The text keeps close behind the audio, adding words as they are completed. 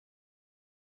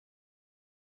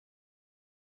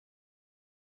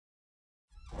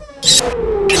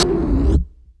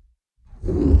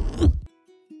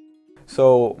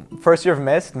So, first year of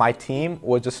Mist, my team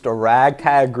was just a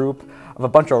ragtag group of a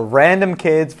bunch of random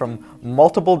kids from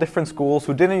multiple different schools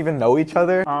who didn't even know each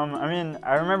other.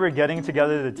 I remember getting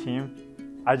together the team.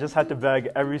 I just had to beg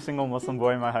every single Muslim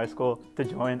boy in my high school to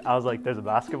join. I was like, there's a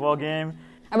basketball game.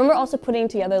 I remember also putting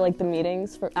together like the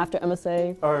meetings for after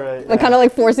MSA. All right. Like kind of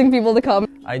like forcing people to come.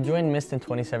 I joined Mist in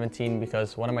 2017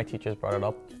 because one of my teachers brought it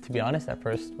up. To be honest, at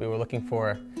first we were looking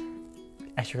for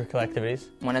extracurricular activities.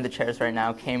 One of the chairs right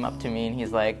now came up to me and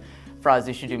he's like, Faraz,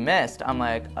 you should do Mist. I'm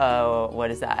like, oh,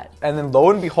 what is that? And then lo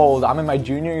and behold, I'm in my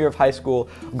junior year of high school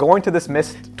going to this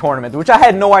Mist tournament, which I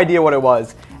had no idea what it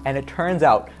was. And it turns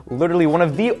out, literally one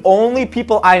of the only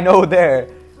people I know there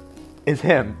is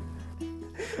him.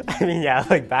 I mean, yeah,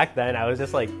 like back then I was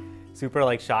just like super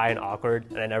like shy and awkward,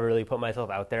 and I never really put myself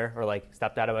out there or like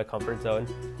stepped out of my comfort zone.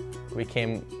 We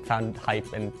found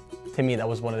hype, and to me that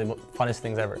was one of the funnest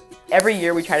things ever. Every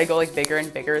year we try to go like bigger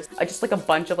and bigger. Just like a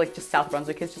bunch of like just South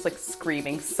Brunswick kids just like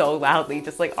screaming so loudly,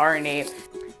 just like our name.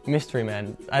 Mystery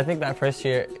Man. I think that first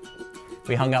year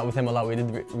we hung out with him a lot. We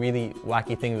did really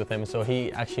wacky things with him, so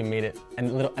he actually made it a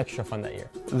little extra fun that year.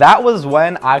 That was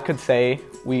when I could say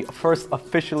we first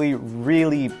officially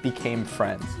really became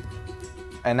friends.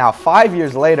 And now 5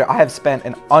 years later, I have spent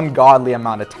an ungodly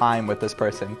amount of time with this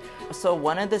person. So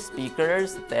one of the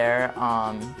speakers there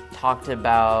talked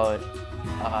about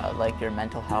like your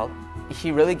mental health. He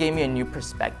really gave me a new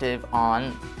perspective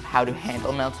on how to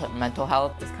handle mental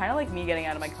health. It's kind of like me getting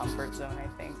out of my comfort zone, I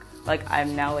think. Like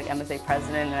I'm now like MSA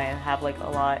president and I have like a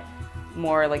lot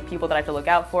more like people that I have to look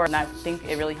out for, and I think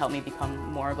it really helped me become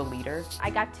more of a leader.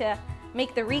 I got to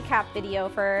make the recap video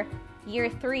for year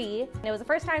 3. And it was the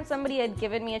first time somebody had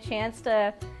given me a chance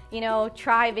to, you know,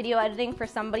 try video editing for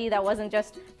somebody that wasn't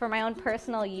just for my own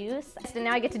personal use. And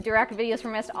now I get to direct videos for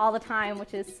Mist all the time,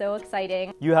 which is so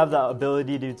exciting. You have the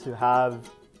ability to have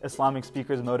Islamic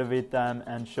speakers motivate them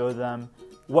and show them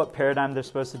what paradigm they're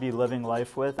supposed to be living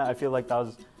life with. I feel like that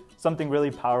was something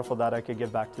really powerful that I could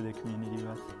give back to the community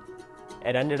with.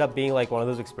 It ended up being like one of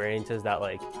those experiences that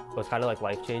like was kind of like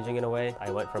life-changing in a way. I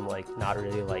went from like not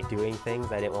really like doing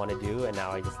things I didn't want to do, and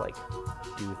now I just like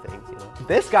do things, you know.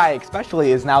 This guy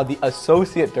especially is now the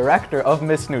associate director of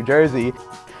Mist New Jersey.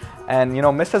 And you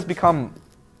know, Mist has become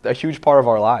a huge part of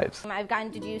our lives. I've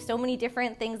gotten to do so many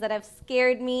different things that have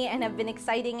scared me and have been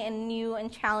exciting and new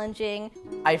and challenging.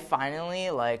 I finally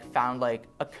found like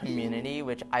a community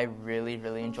which I really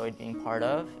enjoyed being part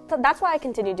of. So that's why I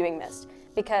continue doing Mist,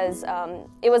 because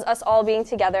it was us all being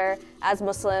together as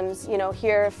Muslims, you know,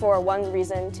 here for one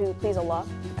reason, to please Allah.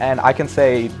 And I can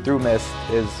say through Mist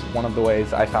is one of the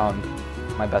ways I found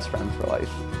my best friends for life.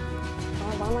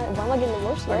 Why am I getting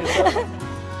emotional?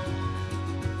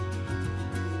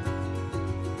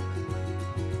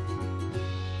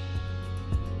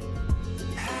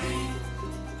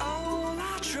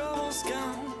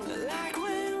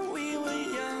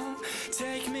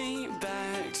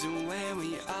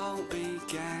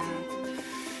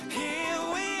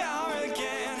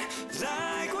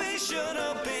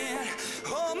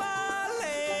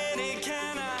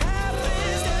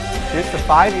 Here's to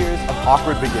 5 years of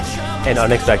awkward beginnings And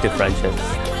unexpected friendships.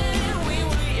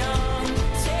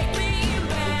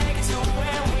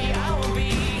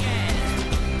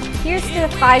 Here's to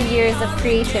 5 years of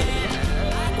creativity.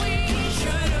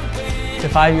 To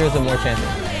 5 years of more chances.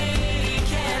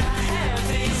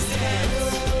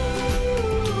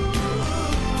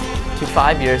 To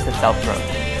 5 years of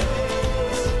self-growth.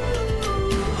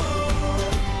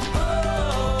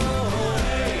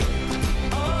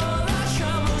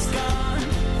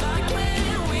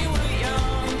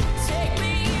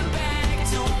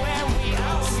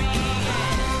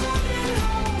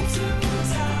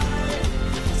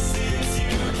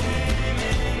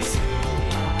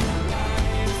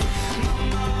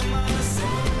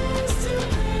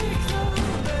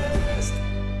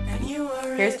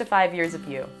 Here's to 5 years of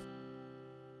you.